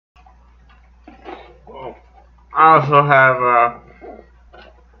Well, I also have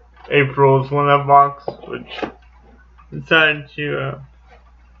April's one up box, which decided to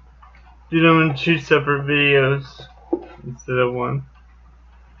do them in 2 separate videos instead of one.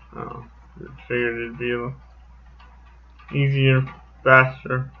 I figured it'd be easier,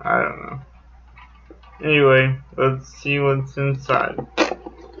 faster. I don't know. Anyway, let's see what's inside.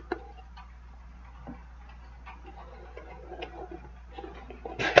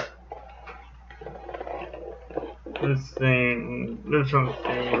 This one's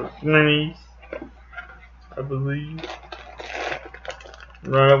thing was minis, I believe.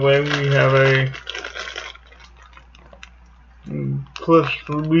 Right away we have a plush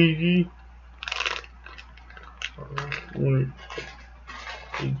Luigi. Luigi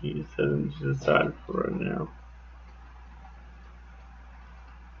set him to the side for right now.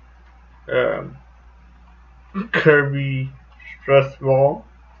 Kirby stress ball.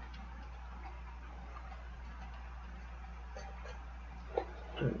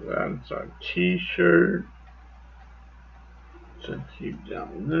 That's our t-shirt. So keep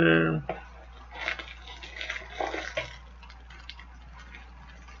down there.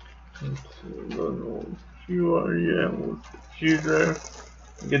 Let's see, little shoe on, yeah, we'll put you there.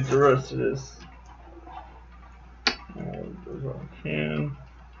 Get the rest of this. Goes on can.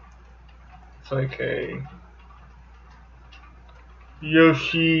 It's like a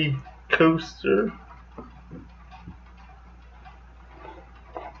Yoshi coaster.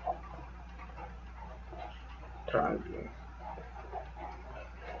 Time to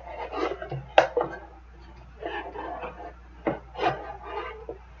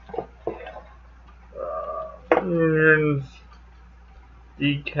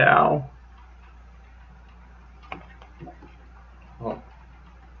decal. Oh.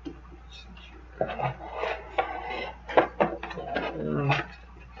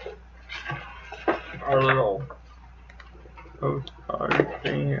 Our little postcard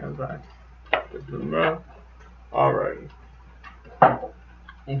thing as I put them up. Alright.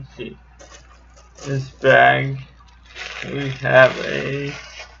 Let's see. This bag, we have a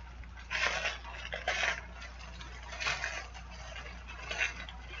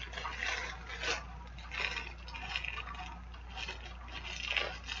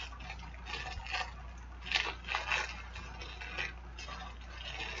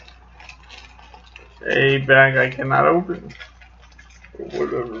bag I cannot open for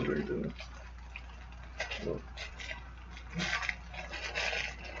whatever reason.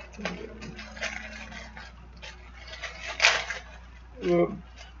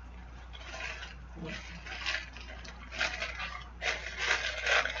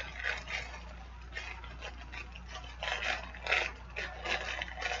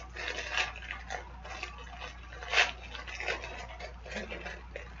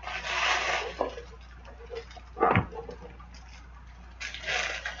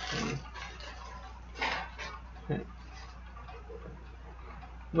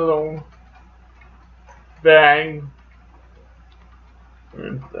 Little bag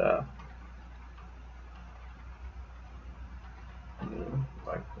with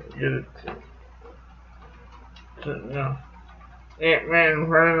like to get it to Ant-Man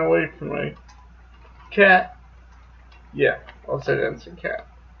running away from a cat. Yeah, I'll say that's a cat.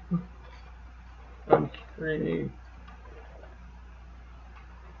 I'm pretty.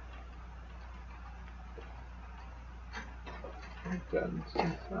 That's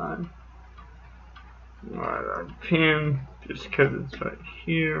inside. Alright, our pin, just because it's right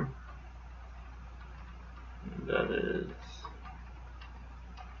here. That is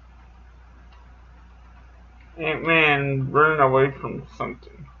Ant-Man running away from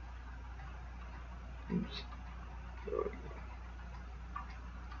something. Oops.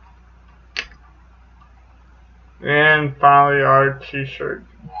 And finally our t-shirt.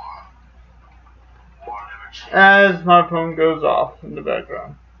 As my phone goes off in the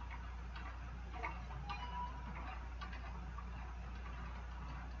background.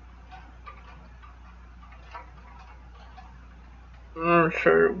 Our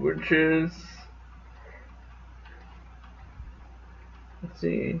shirt, which is, let's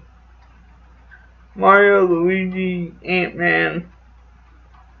see, Mario, Luigi, Ant-Man,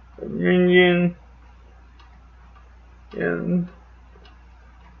 Minion, and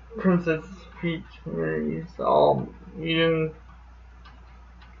Princess Peach, Mary's all eating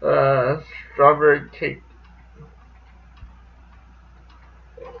strawberry cake.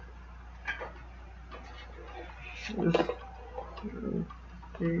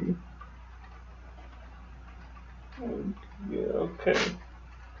 Yeah,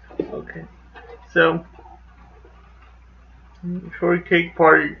 okay. So Shortcake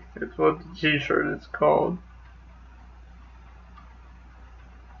Party. That's what the t-shirt is called.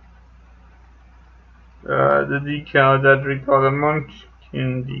 The decal is actually called a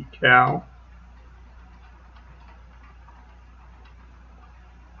Munchkin decal.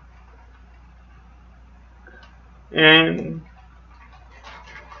 And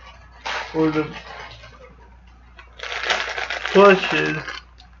for the plushes,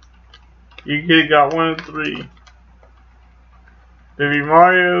 you could have got one of three. Baby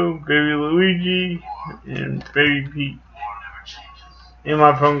Mario, Baby Luigi, and Baby Peach. And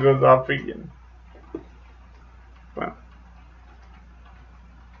my phone goes off again. Well,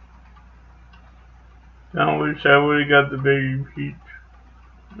 I wish I would have got the Baby Peach.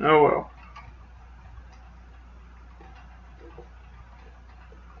 Oh well.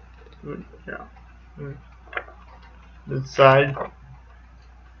 Yeah. This side,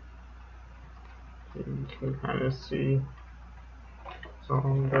 you can kind of see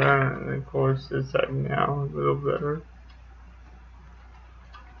some there, and of course this side now a little better.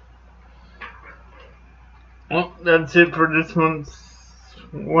 Well, that's it for this month's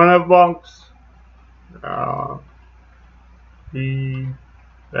one-up box. Be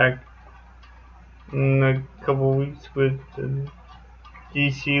back in a couple weeks with the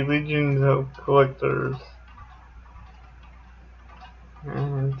DC Legions of Collectors.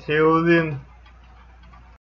 Until then.